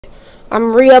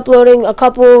I'm re-uploading a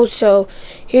couple, so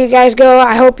here you guys go.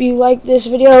 I hope you like this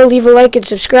video. Leave a like and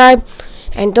subscribe.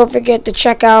 And don't forget to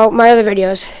check out my other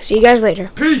videos. See you guys later.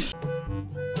 Peace!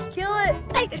 Kill it!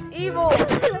 It's evil!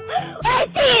 I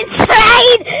see his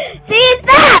trade! See his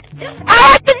back! I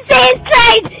want to see his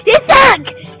trade! You suck!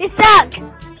 You suck!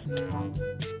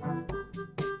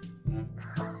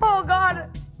 Oh god!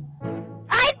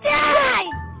 I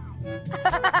died!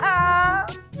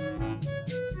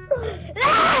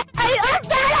 I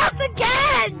died off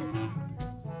again!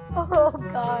 Oh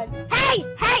god. Hey,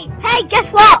 guess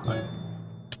what?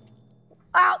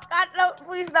 Oh god, no,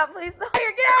 please stop, please stop.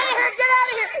 Here, get out of here, get out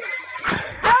of here!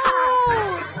 No!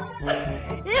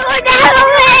 You will never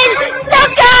win!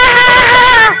 Sucker!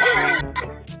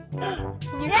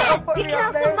 Can you teleport Be me up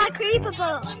careful there? of my creeper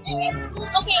boat.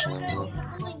 Okay, what the heck's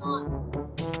going on?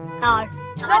 No.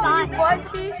 No,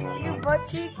 you butt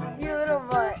cheek, you little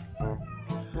butt.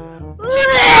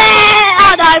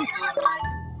 Oh no!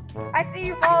 I see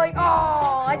you falling.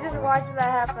 Oh, I just watched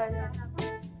that happen.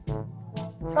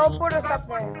 Teleport us up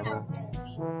there.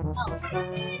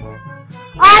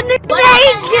 I'm the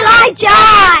same till I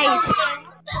die!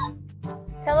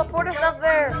 Teleport us up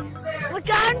there. We're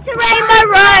going to Rainbow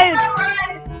Road!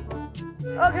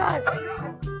 Oh god.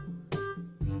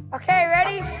 Okay,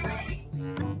 ready?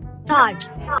 No.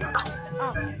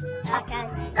 Oh, okay.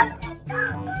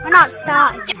 We're not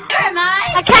starting. Where am I?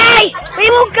 Okay, we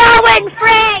will go in 3,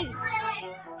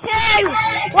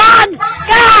 2, 1,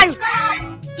 go!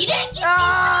 You didn't get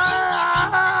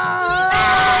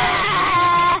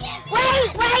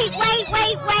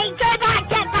Wait, go back,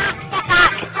 get back!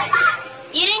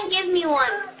 You didn't give me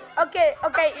one. Okay,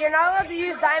 you're not allowed to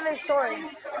use diamond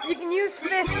swords. You can use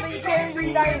fish, but you can't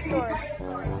use diamond swords.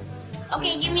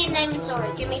 Okay, give me a diamond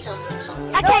sword. Give me some.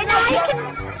 Okay, now you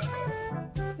can...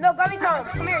 No, Gummy Tom,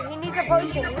 come here. He needs a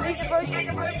potion. I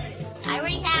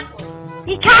already have one.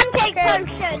 You can take Okay.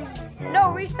 potions!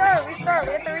 No, restart. We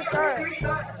have to restart.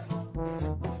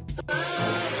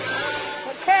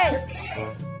 Okay.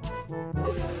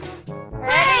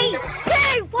 3,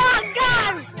 2, 1, go!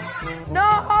 No! No!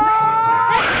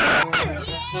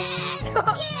 No!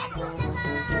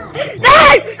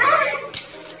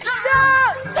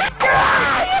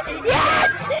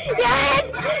 Yes!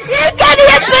 You're getting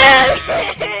a boost!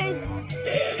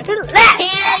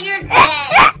 Hannah, you're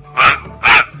dead.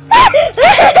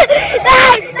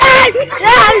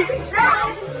 No!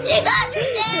 You got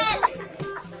dead.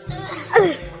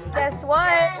 Guess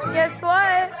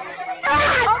what?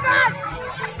 Oh god!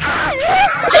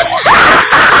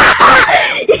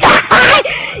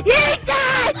 You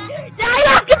died! Now you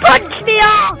have to punch me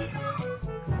off!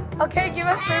 Okay, give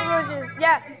us privileges.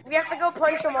 Yeah, we have to go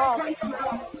punch them off.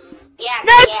 Yeah.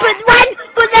 No,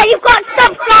 but then you've got to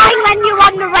stop flying when you're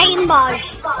on the rainbow.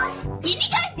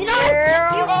 You know, you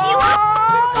have to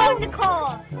go in the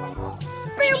core.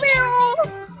 Pew pew!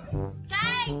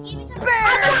 Guys, give me some.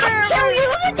 I'm gonna kill you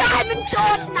with a diamond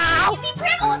sword now. Give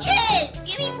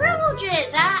me privileges.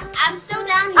 I'm still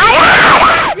down here. I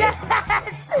am! Yes!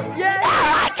 Yes! I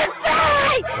can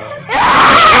fly!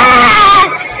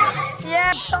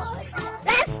 Yes!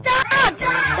 Let's start!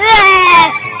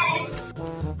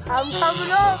 I'm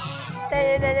coming up!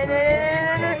 Damn,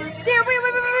 wait!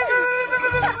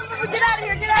 Get out of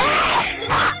here!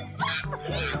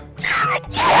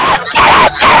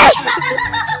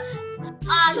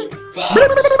 Oh, you bitch.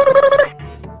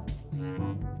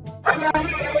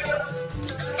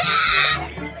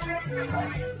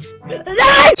 No!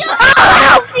 I'll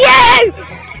help you!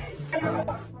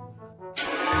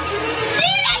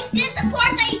 Dude, I did the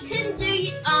part that you couldn't do.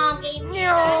 Game.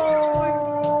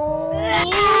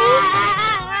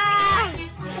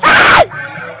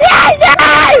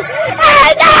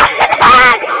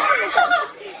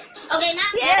 Okay, now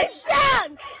Yes,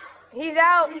 done! He's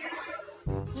out!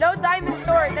 No diamond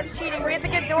sword, that's cheating. We have to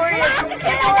get Dorian!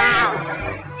 Get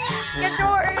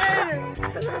Dorian!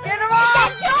 Get him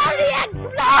off!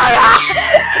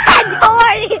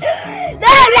 No,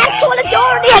 let's call it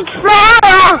Dora the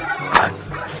Explorer!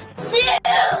 dude,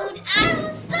 I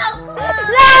was so close.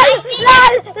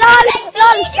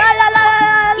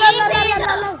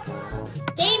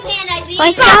 Game Panda, I beat For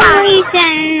you. some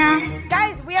reason...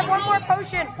 Guys, we have one more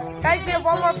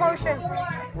potion!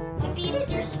 You beat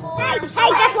your score. Hey, guess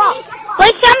what? For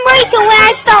some reason, when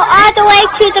I fell all the way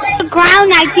to the ground,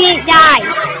 I didn't die.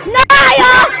 No,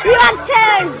 you have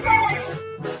two!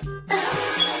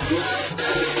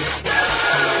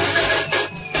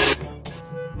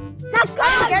 Let's go! I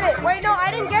didn't get it! Wait, no,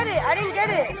 I didn't get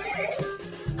it!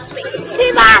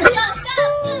 Too bad! Let's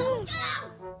go.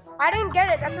 I didn't get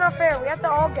it, that's not fair. We have to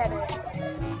all get it.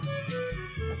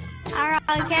 Alright,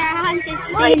 care how I'm just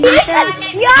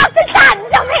you're the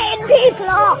chance of hitting people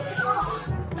off.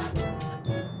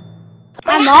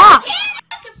 I'm off.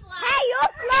 Hey,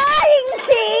 you're flying,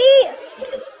 see?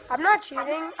 I'm not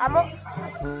cheating.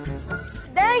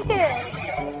 Dang it!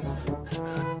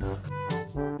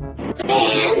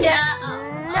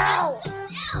 No!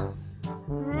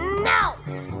 No!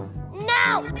 No!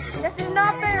 This is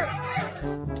not fair!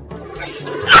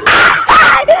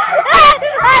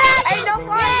 Hey, no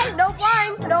flying! No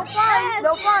flying! No flying!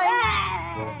 No flying!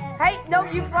 Hey, no,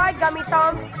 you fly, Gummy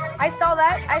Tom. I saw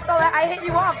that. I hit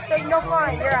you off, so no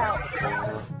flying. You're out.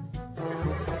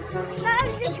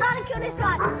 I'm just trying to kill this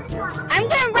one. I'm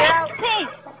gonna race pig.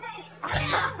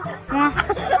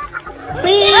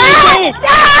 Please,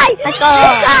 die! Let's go.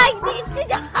 This guy needs to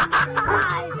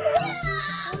die.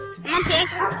 Okay.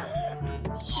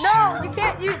 No, you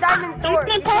can't use diamond sword.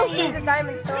 You can't use a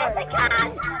diamond sword. Yes, I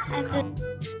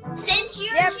can. Since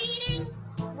you're cheating,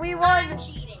 We won. I'm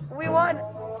cheating. We won.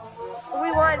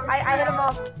 We won. I hit him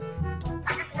off.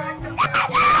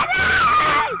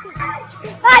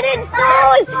 I didn't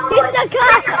fall. It's a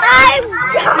car. I'm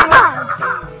gone.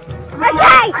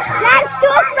 Okay, let's do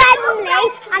a friendly,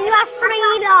 and you have 3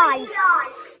 lives.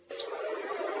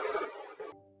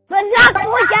 But that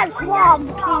boy gets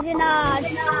swamped. He's in ours.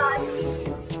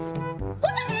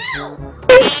 What the hell?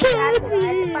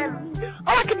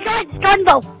 Oh, I can join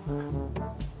Stunbo.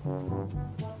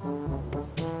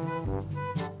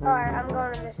 Alright, I'm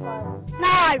going to this pod.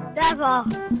 No, never.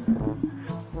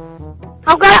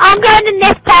 I'm going to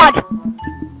this pod.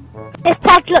 This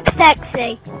pod looks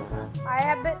sexy. I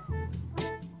have been.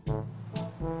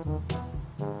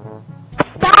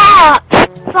 Start!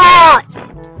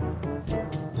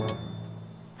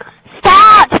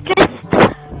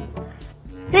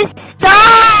 Just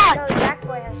start! No, Zach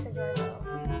Boy has to join though.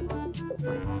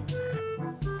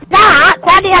 Zach?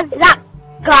 Why does that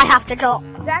guy have to go?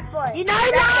 Zach Boy. You know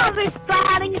Zach that Boy. is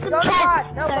spawning some Go to chests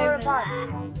pod. No, go over to pod. there.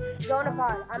 Go in a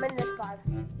pod. I'm in this pod.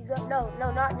 You go.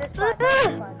 No, not this pod.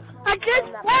 This pod. I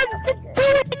just want to do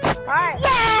it! Alright. Yay!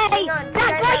 Hang on. You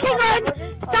guys have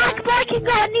languages? Start working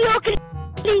on New York,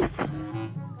 please!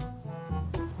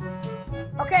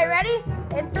 Okay, ready?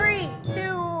 In 3,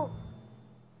 2,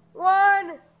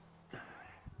 1.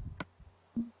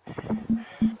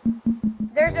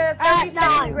 There's a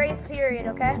 30-second grace period,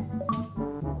 okay?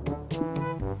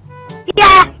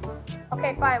 Yeah!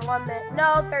 Okay, fine, 1 minute.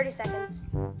 No, 30 seconds.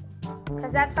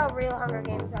 Because that's how real Hunger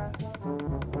Games are.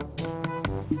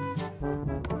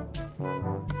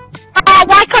 Oh,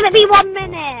 why can't it be 1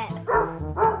 minute?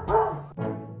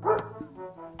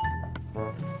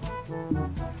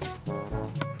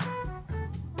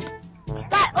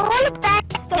 Like, all the best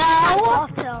stuff is at the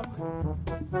bottom.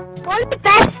 All the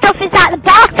best stuff is at the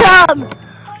bottom!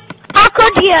 How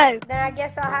could you? Then I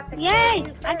guess I'll have to kill Yay!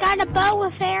 you I first. got a bow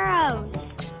with arrows.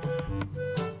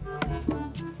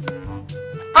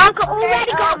 I've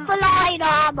already got flying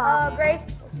armor. Grace.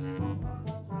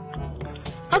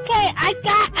 Okay, I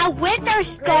got a wither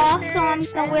scar, so I'm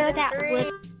gonna wear that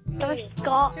wither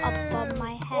scar up on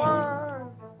my head.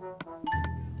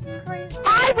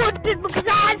 I wouldn't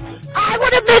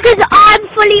because I'm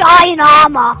fully iron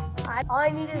armor. All I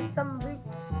need is some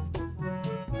boots.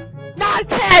 No,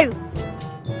 2.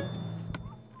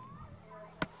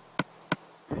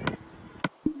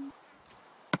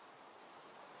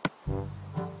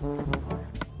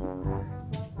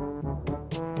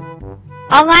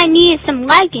 All I need is some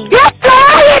leggings. You're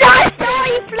flying! I saw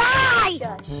you fly!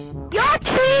 Shush. You're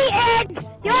cheating!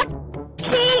 You're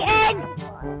cheating!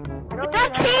 You're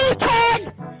cheating!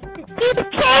 He's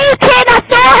cheating! I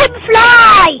saw him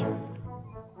fly!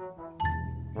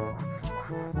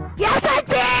 Yes, I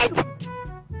did!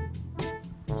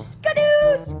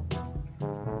 Skadoos!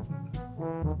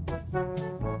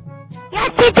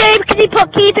 Yes, you did because he put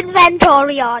keep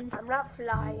inventory on. I'm not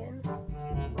flying.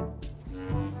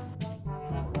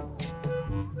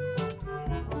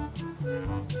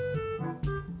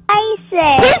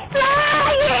 He's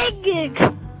flying!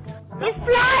 He's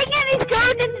flying and he's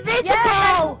going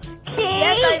invisible! See?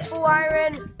 Yes, I'm full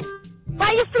iron. Why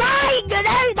you're flying, you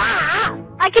know that?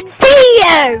 I can see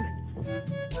you!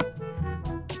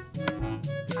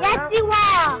 Yes, you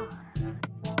are!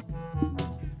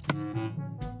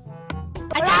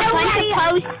 I got to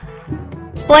post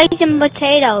poison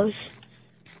potatoes.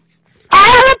 I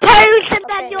have a potion,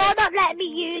 but you're not letting me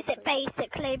use it,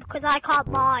 basically, because I can't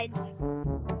mine.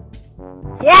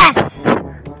 Yes!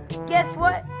 Guess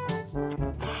what?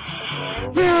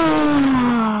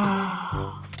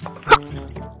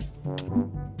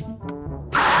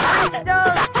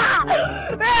 Stone.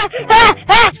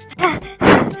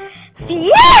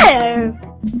 Phew!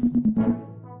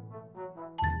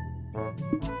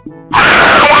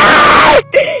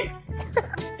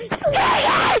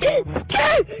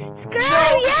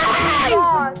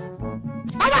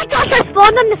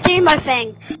 I'm on the sumo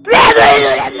thing.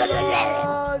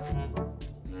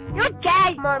 You're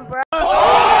gay. Come on, bro.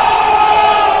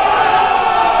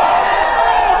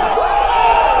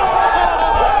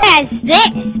 What is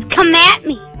this? Come at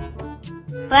me.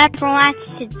 Whoever wants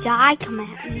to die, come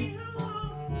at me.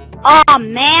 Oh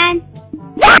man.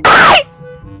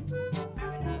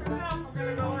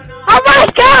 Oh my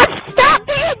god, stop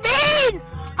being mean!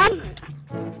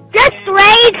 Just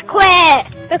rage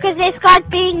quit! Because this guy's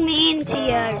being mean to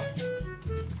you.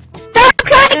 Stop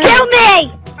trying to kill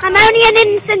me! I'm only an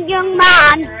innocent young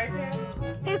man.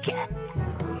 Who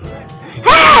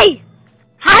Hey!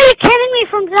 How are you killing me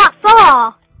from that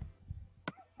far?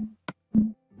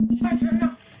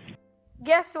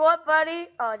 Guess what, buddy?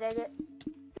 Oh, dang it.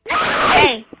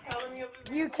 Hey!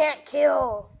 You can't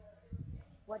kill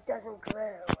what doesn't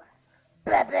grow.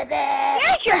 Blah, blah, blah.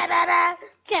 Yes, Blah, blah, blah.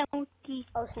 Don't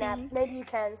Oh, snap. Maybe you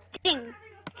can. Ding.